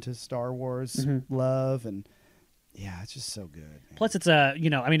born into Star Wars love, and yeah, it's just so good, man. Plus, it's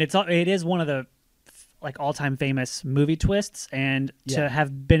it is one of the like all-time famous movie twists, and to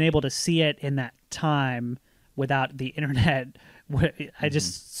have been able to see it in that time without the internet, I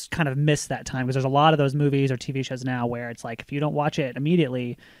just kind of miss that time, because there's a lot of those movies or TV shows now where it's like if you don't watch it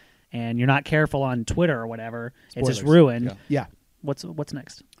immediately and you're not careful on Twitter or whatever, it's just Spoilers. ruined. Yeah. What's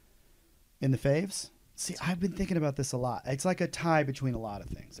next? In the faves? See, I've been thinking about this a lot. It's like a tie between a lot of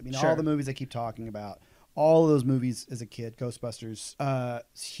things. I mean, Sure. all the movies I keep talking about, all of those movies as a kid, Ghostbusters,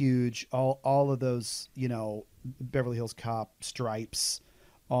 it's huge. All of those, Beverly Hills Cop, Stripes,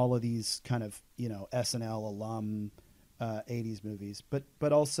 all of these kind of, SNL alum 80s movies.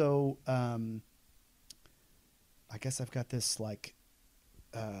 But also, I guess I've got this like,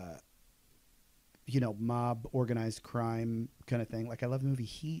 mob organized crime kind of thing. Like I love the movie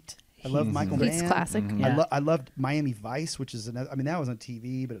Heat. I love Michael Mann. Heat's classic. Yeah. I loved Miami Vice, which is another. I mean, that was on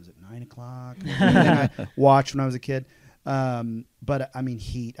TV, but it was at 9 o'clock. I watched when I was a kid. But I mean,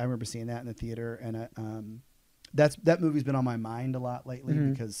 Heat. I remember seeing that in the theater, and that movie's been on my mind a lot lately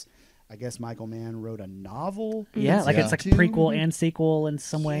because I guess Michael Mann wrote a novel. Yeah, like it's like too. prequel and sequel in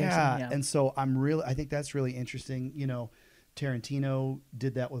some ways. Yeah, and so I think that's really interesting. Tarantino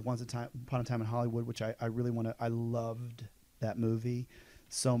did that with Once Upon a Time in Hollywood, which I really want to. I loved that movie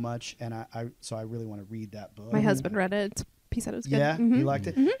so much, and I really want to read that book. My husband read it. He said it was good. Yeah, Mhm. he liked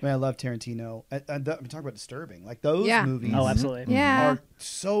it. I mean, I love Tarantino. I'm talking about disturbing. Like those movies Oh, absolutely. Yeah. are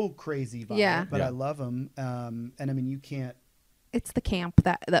so crazy violent, Yeah. but Yeah. I love them. And I mean, you can't. It's the camp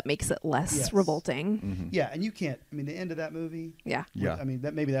that makes it less Yes. revolting. Yeah, and you can't. I mean, the end of that movie. Yeah. Yeah. I mean,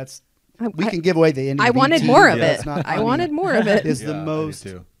 maybe that's. I- We I- can give away the ending. I of wanted E.T., more of but it. it's not I funny. wanted more of it. Is Yeah, the I do most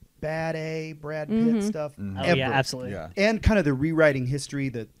too. bad A Brad Pitt stuff Oh, ever. yeah, absolutely. Yeah. And kind of the rewriting history,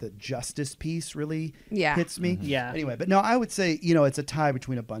 the justice piece really Yeah. hits me. Yeah. Anyway, but no, I would say it's a tie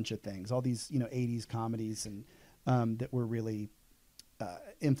between a bunch of things. All these 80s comedies and that were really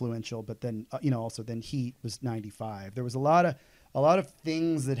influential. But then also then Heat was 95. There was a lot of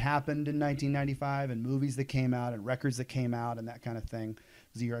things that happened in 1995 and movies that came out and records that came out and that kind of thing.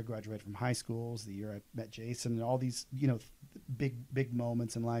 It was the year I graduated from high school. It was the year I met Jason and all these big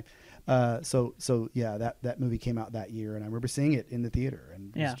moments in life. So yeah, that movie came out that year, and I remember seeing it in the theater,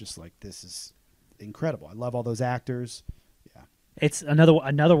 and it was just like, this is incredible. I love all those actors. Yeah, It's another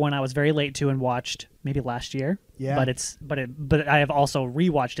one I was very late to and watched maybe last year. Yeah. But I have also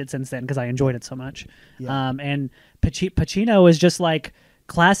rewatched it since then because I enjoyed it so much. Yeah. And Pacino is just like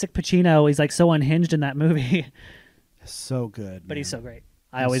classic Pacino. He's like so unhinged in that movie. So good, but man. he's so great.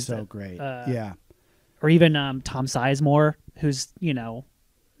 He's so great. Yeah. Or even Tom Sizemore, who's,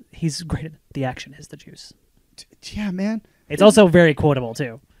 he's great at the action is the juice. Yeah, man. It's also very quotable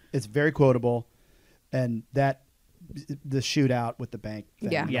too. It's very quotable, and the shootout with the bank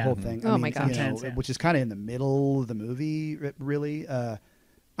thing, Yeah. the Yeah. whole thing. Oh my God. Intense, yeah. Which is kind of in the middle of the movie, really.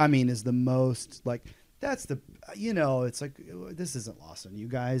 Is the most like that's the it's like this isn't lost on you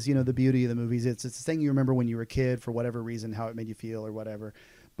guys. The beauty of the movies. It's a thing you remember when you were a kid for whatever reason, how it made you feel or whatever.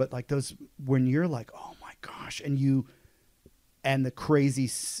 But like those when you're like, oh my gosh, and the crazy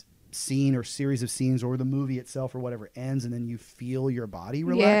scene or series of scenes or the movie itself or whatever ends, and then you feel your body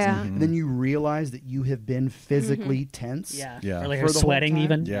relax, Yeah. and then you realize that you have been physically tense. Yeah. Yeah. Or like For her the whole sweating time?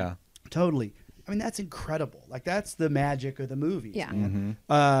 even. Yeah. Totally. I mean, that's incredible. Like that's the magic of the movies. Yeah.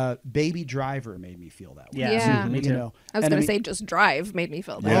 Man. Baby Driver made me feel that way. Yeah. Yeah. Me too. I was And going to say just Drive made me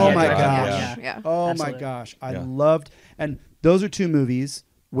feel that. Yeah, Oh my Drive, gosh. Yeah. Oh Absolutely. my gosh. I Yeah. loved, and those are two movies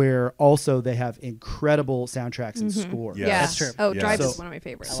where also they have incredible soundtracks and score. Yeah. Yeah. That's true. Oh, Yeah. Drive So- is one of my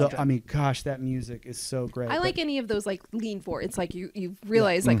favorites. So I mean, gosh, that music is so great. I like any of those like lean forward. It's like you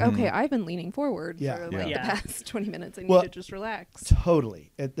realize like okay, I've been leaning forward Yeah. for like Yeah. the past 20 minutes. I need Well, to just relax.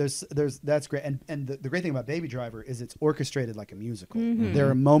 Totally. There's that's great. And the great thing about Baby Driver is it's orchestrated like a musical. There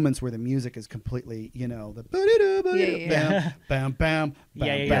are moments where the music is completely, the Yeah. bam, bam, bam,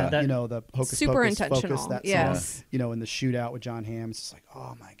 Yeah, bam, yeah. the hocus Super pocus intentional. focus, that Yes. song, in the shootout with John Hamm. It's just like,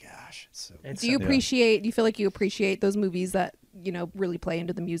 oh my gosh. It's so It's Do you so- appreciate? Do you feel like you appreciate those movies that really play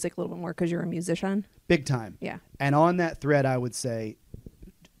into the music a little bit more because you're a musician? big time. Yeah. And on that thread, I would say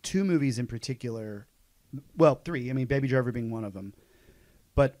two movies in particular, well, three. I mean, Baby Driver being one of them,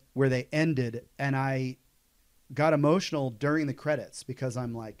 but where they ended, and I got emotional during the credits because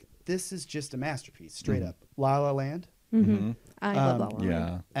I'm like, this is just a masterpiece, straight up. La La Land I love that one.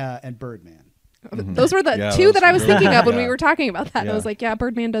 Yeah. and Birdman. Those were the Yeah, two those that I was really- thinking of when we yeah. were talking about that. And I Yeah. was like, yeah,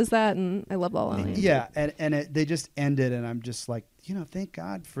 Birdman does that, and I love La La Land. Yeah, and they just ended, and I'm just like, thank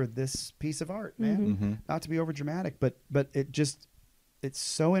God for this piece of art, man. Not to be over dramatic, but it's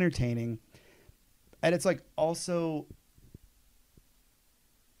so entertaining, and it's like also,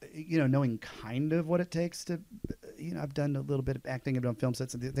 knowing kind of what it takes to, I've done a little bit of acting, I've done film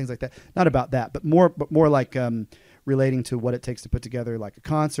sets and things like that. Not about that, but more like relating to what it takes to put together like a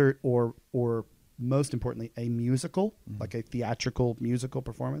concert or most importantly a musical, like a theatrical musical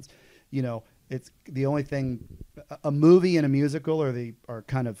performance. It's the only thing. A movie and a musical are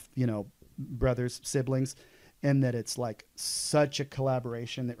kind of brothers, siblings, in that it's like such a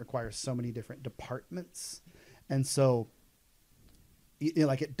collaboration that requires so many different departments, and so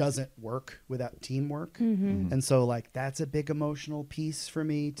like it doesn't work without teamwork. And so like that's a big emotional piece for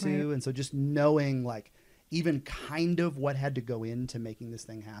me too. Right. And so just knowing like even kind of what had to go into making this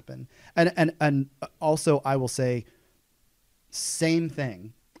thing happen, and also I will say same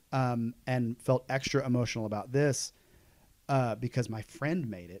thing. And felt extra emotional about this because my friend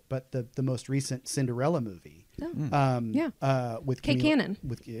made it. But the most recent Cinderella movie, with Kay Cannon.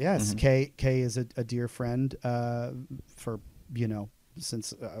 Kay is a dear friend for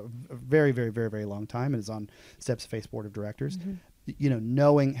since a very very very very long time, and is on Steps of Faith's board of directors.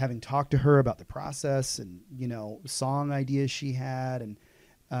 Having talked to her about the process and song ideas she had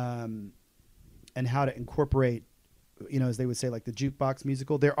and how to incorporate. As they would say, like the jukebox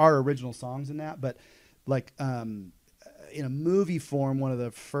musical, there are original songs in that, but like in a movie form, one of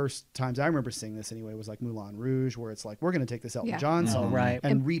the first times I remember seeing this anyway was like Moulin Rouge, where it's like we're going to take this Elton John Oh, song right.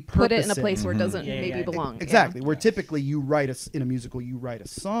 and repurpose Put it in a place where it doesn't Yeah, maybe yeah. belong. Exactly. Where typically you write in a musical, you write a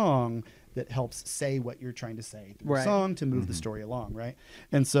song that helps say what you're trying to say through the Right. song to move the story along, right?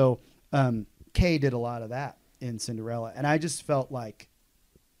 And so Kay did a lot of that in Cinderella, and I just felt like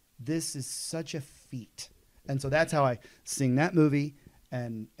this is such a feat. And so that's how I sing that movie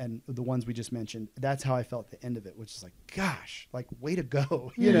and the ones we just mentioned. That's how I felt at the end of it, which is like, gosh, like way to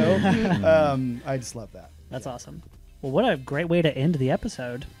go, I just love that. That's awesome. Well, what a great way to end the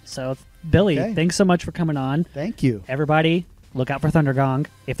episode. So, Billy, Okay. thanks so much for coming on. Thank you. Everybody, look out for Thundergong.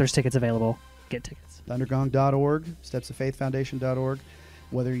 If there's tickets available, get tickets. Thundergong.org, stepsoffaithfoundation.org.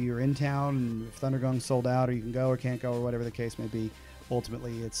 Whether you're in town and if Thundergong's sold out or you can go or can't go or whatever the case may be,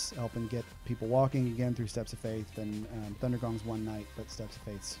 ultimately it's helping get people walking again through Steps of Faith. And Thundergong's one night, but Steps of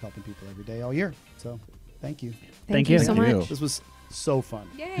Faith's helping people every day all year. So thank you. Thank you. so Thank you. much. This was so fun.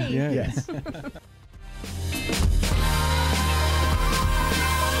 Yay. Yeah. Yes.